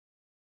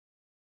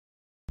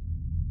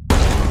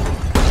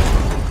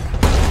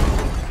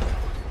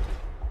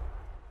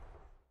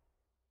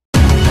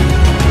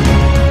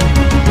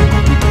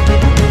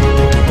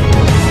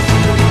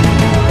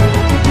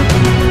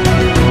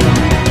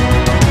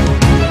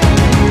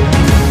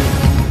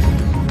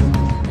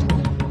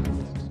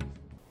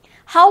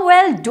How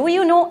well do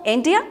you know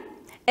India?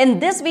 In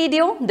this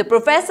video, the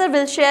professor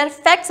will share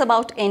facts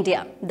about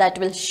India that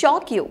will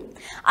shock you.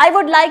 I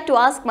would like to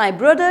ask my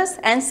brothers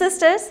and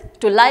sisters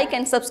to like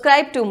and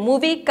subscribe to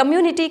Movie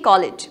Community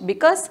College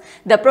because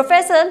the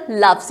professor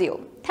loves you.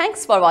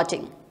 Thanks for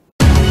watching.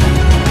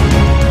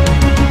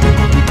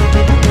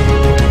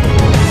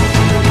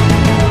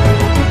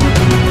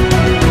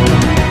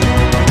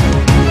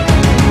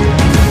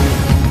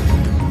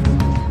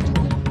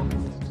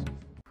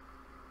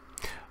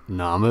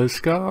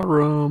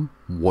 Namaskaram.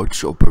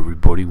 What's up,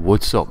 everybody?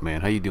 What's up,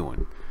 man? How you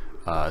doing?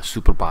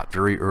 Superbot,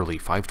 very early,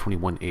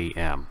 5:21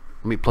 a.m.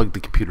 Let me plug the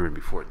computer in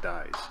before it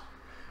dies.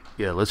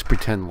 Yeah, let's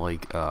pretend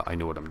like I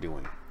know what I'm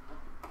doing.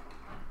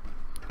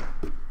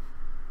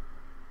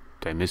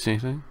 Did I miss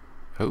anything?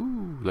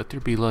 Oh, let there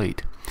be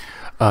light.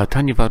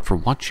 Tanyavad for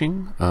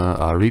watching.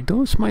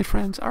 Aridos, my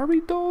friends.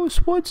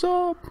 Aridos, what's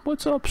up?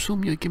 What's up,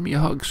 Sumya? Give me a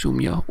hug,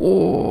 Sumya.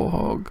 Oh,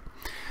 hug.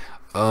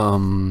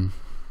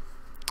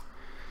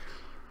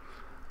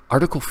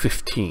 Article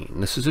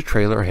 15. This is a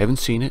trailer. I haven't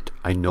seen it.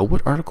 I know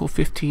what Article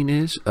 15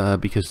 is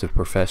because the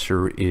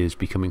professor is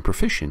becoming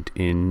proficient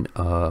in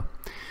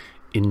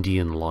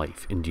Indian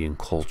life, Indian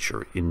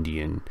culture,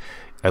 Indian.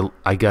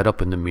 I got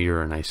up in the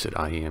mirror and I said,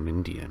 I am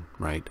Indian,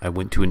 right? I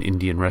went to an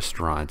Indian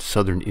restaurant,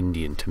 Southern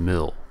Indian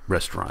Tamil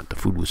restaurant. The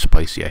food was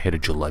spicy. I had a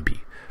jalebi.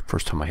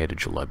 First time I had a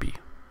jalebi.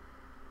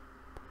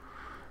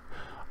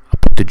 I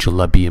put the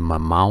jalebi in my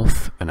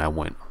mouth and I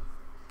went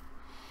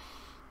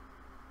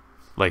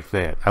like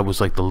that. I was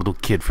like the little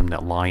kid from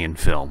that Lion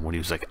film when he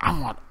was like, I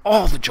want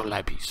all the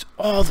jalebis,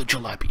 all the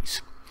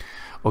jalebis.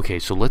 Okay,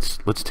 so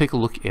let's take a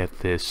look at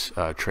this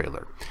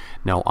trailer.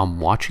 Now I'm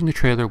watching the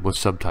trailer with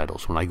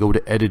subtitles. When I go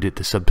to edit it,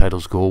 the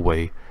subtitles go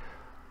away,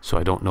 so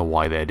I don't know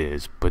why that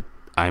is, but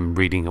I'm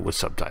reading it with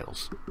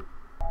subtitles.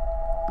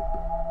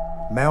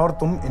 मैं और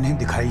तुम इन्हें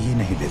दिखाई ही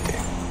नहीं देते।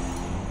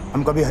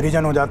 हम कभी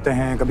हरिजन हो जाते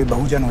हैं, कभी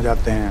बहुजन हो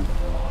जाते हैं,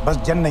 बस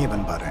जन नहीं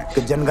बन पा रहे हैं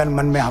कि जनगण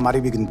मन में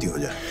हमारी भी गिनती हो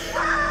जाए।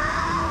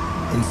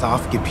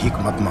 इंसाफ की भीख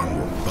मत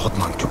मांगो, बहुत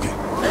मांग चुके।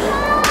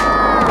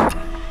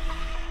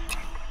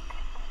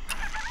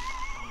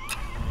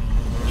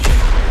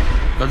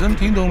 कजन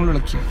थी दोनों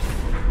लड़कियां,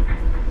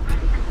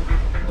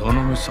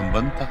 दोनों में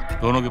संबंध था,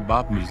 दोनों के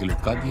बाप मिलकर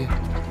लटका दिए।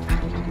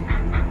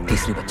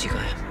 तीसरी बच्ची का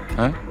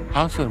है?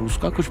 हाँ सर,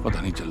 उसका कुछ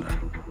पता नहीं चल रहा।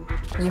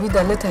 ये भी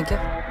दलित है क्या?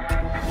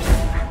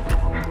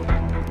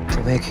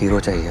 तुम्हें एक हीरो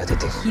चाहिए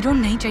अदिति। हीरो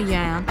नहीं चाहिए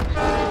आयान,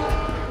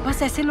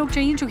 बस ऐसे लोग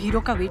चाहिए जो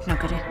हीरो का वेट ना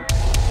करें।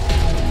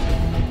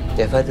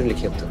 एफआईआर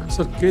लिखी अब तक?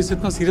 सर केस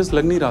इतना सीरियस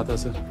लग नहीं रहा था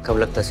सर। कब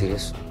लगता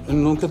सीरियस?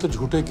 इन लोगों के तो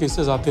झूठे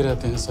केसेस आते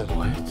रहते हैं सर।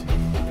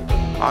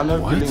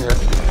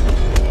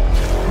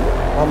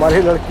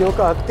 हमारी लड़कियों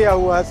का हत्या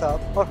हुआ है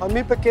साहब और हम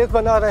ही पे केस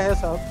बना रहे हैं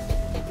साहब।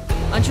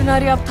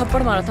 अंशुनारी आप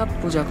थप्पड़ मारा था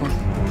पूजा को।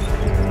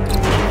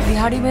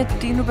 दिहाड़ी में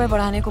 3 रुपए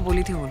बढ़ाने को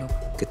बोली थी वो लोग।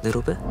 कितने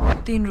रुपए?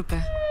 3 रुपए।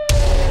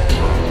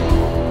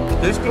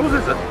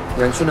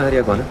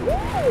 अंशुनारी कौन है?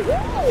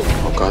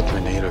 औकात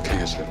में नहीं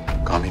रखेंगे सर,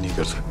 काम ही नहीं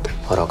कर सकते।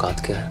 और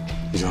औकात क्या है?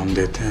 जो हम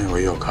देते हैं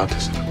वही औकात है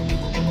सर।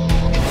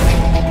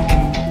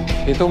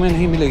 ये तो मैं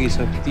नहीं मिलेगी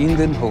सर, 3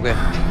 दिन हो गए।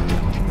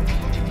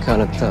 क्या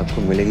लगता है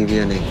आपको मिलेगी भी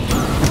या नहीं?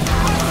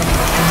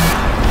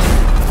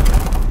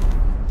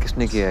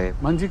 किसने किया है?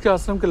 मान जी के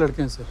आश्रम के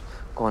लड़के हैं सर।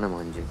 कौन है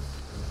मोहन जी?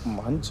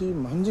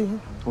 मान जी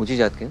हैं। ऊंची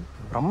जात के?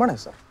 ब्राह्मण है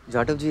सर।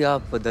 जाटव जी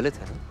आप दलित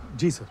हैं?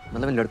 जी सर।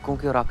 मतलब इन लड़कों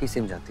की और आपकी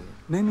सेम जाती है?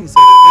 नहीं सर,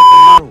 मैं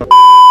चमार हूँ।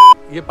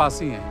 ये पास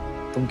ही हैं।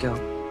 तुम क्या हो?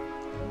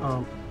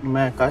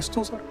 मैं कास्ट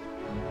हूँ सर।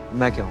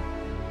 मैं क्या हूँ?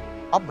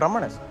 आप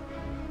ब्राह्मण है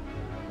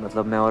सर।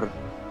 मतलब मैं और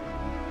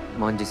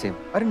मोहन जी सेम?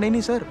 अरे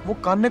नहीं सर, वो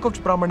कान्य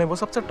कुछ ब्राह्मण है, वो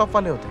सबसे टॉप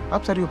वाले होते हैं।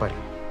 आप सर ऊपर।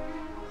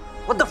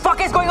 What the fuck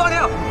is going on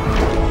here?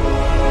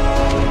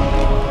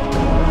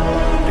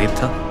 Rape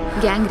था?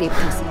 गैंग रेप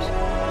था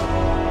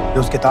सर। जो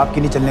उस किताब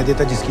की नहीं चलने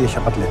देता जिसकी ये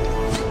शपथ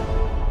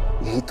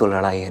लेती। यही तो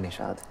लड़ाई है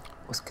निशाद।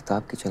 उस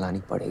किताब की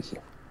चलानी पड़ेगी,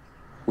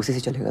 उसी से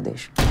चलेगा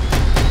देश।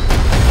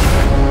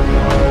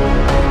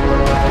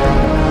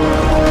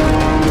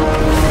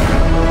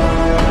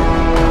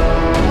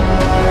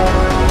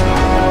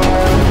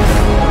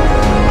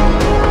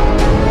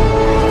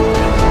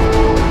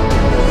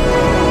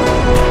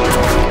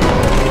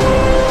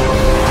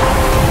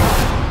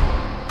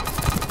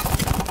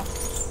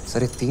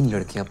 सर, 3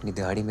 लड़कियां अपनी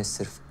दिहाड़ी में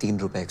सिर्फ 3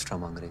 रुपए एक्स्ट्रा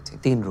मांग रही थी।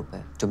 3 रुपए।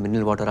 जो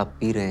मिनरल वाटर आप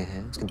पी रहे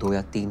हैं उसके 2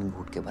 या 3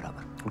 घूंट के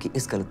बराबर। उनकी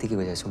इस गलती की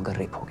वजह से उनका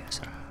रेप हो गया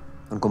सर।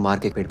 उनको मार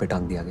के पेट पे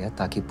टांग दिया गया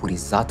ताकि पूरी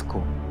जात को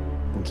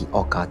उनकी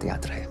औकात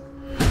याद रहे।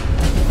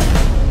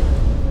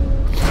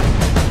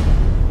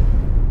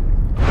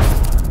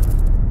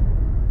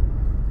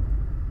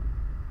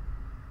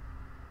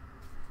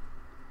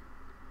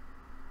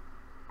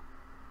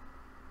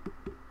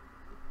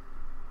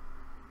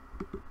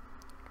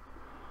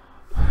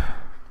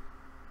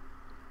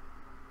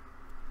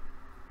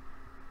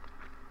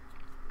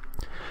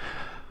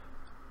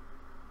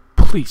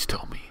 Please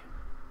tell me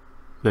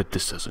that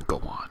this doesn't go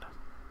on.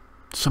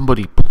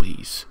 Somebody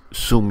please,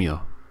 Sumya.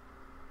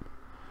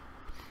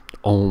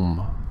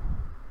 Om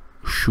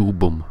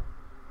Shubham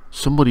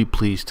Somebody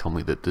please tell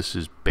me that this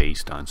is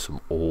based on some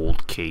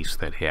old case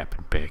that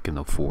happened back in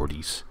the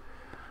 40s.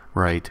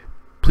 Right?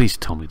 Please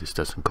tell me this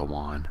doesn't go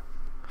on.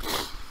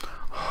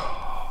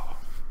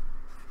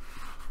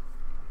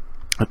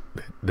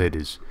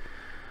 That's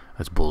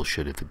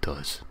bullshit if it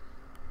does.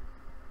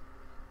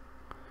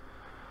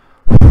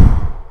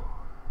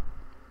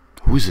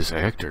 Who is this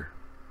actor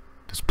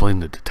that's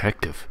playing the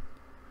detective?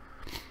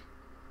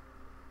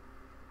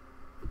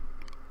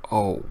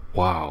 Oh,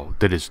 wow.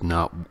 This is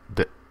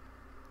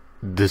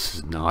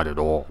not at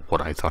all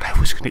what I thought I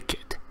was going to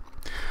get.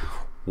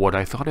 What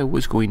I thought I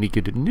was going to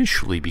get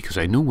initially, because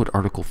I knew what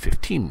Article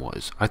 15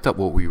 was, I thought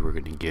what we were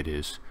going to get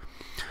is,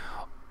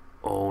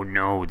 oh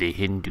no, the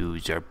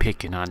Hindus are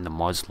picking on the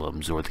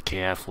Muslims or the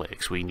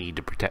Catholics. We need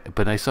to protect.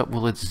 But I thought,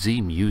 well, it's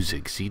Z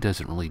Music. Z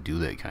doesn't really do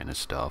that kind of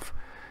stuff,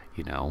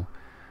 you know?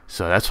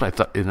 So that's what I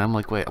thought. And I'm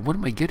like, wait, what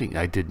am I getting?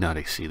 I did not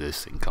see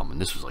this thing coming.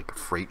 This was like a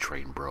freight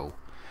train, bro.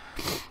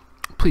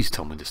 Please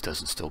tell me this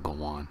doesn't still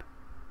go on.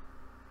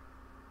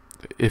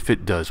 If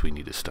it does, we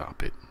need to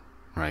stop it.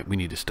 Right? We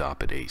need to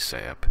stop it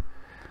ASAP.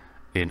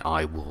 And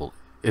I will,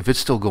 if it's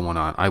still going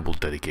on, I will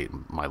dedicate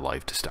my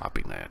life to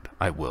stopping that.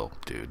 I will,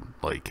 dude.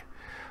 Like,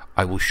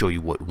 I will show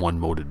you what one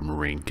motivated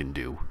Marine can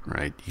do,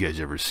 right? You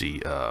guys ever see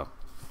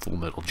Full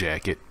Metal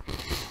Jacket?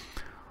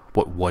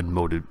 What one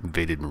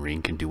motivated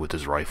Marine can do with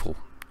his rifle?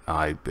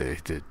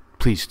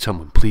 Please,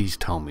 someone, please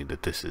tell me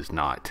that this is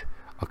not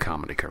a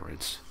common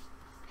occurrence.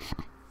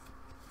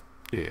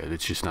 Yeah,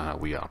 it's just not how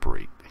we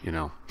operate, you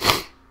know?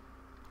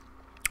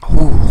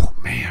 Oh,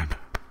 man.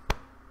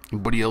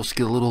 Anybody else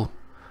get a little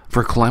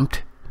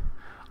verklempt?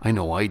 I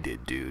know I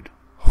did, dude.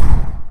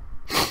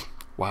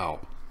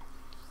 Wow.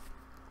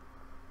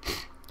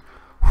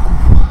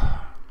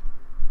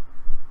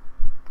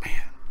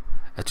 Man,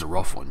 that's a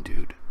rough one,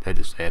 dude. That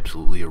is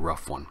absolutely a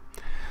rough one.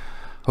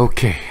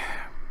 Okay.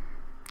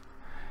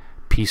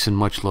 Peace and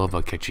much love.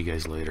 I'll catch you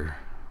guys later.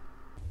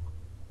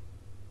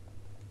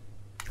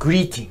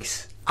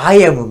 Greetings. I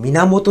am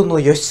Minamoto no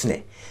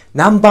Yoshitsune,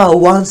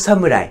 #1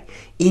 samurai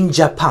in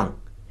Japan,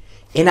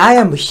 and I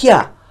am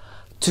here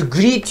to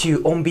greet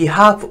you on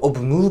behalf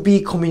of Movie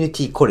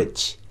Community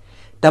College.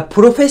 The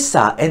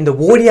professor and the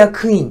warrior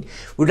queen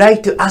would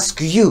like to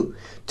ask you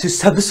to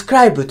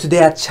subscribe to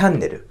their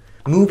channel,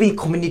 Movie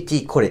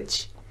Community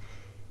College.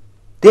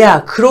 They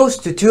are close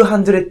to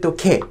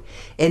 200K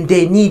and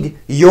they need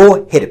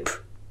your help.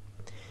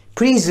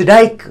 Please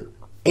like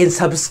and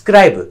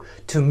subscribe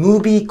to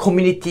Movie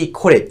Community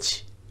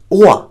College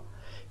or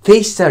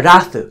face the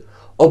wrath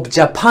of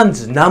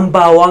Japan's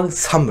 #1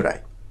 samurai.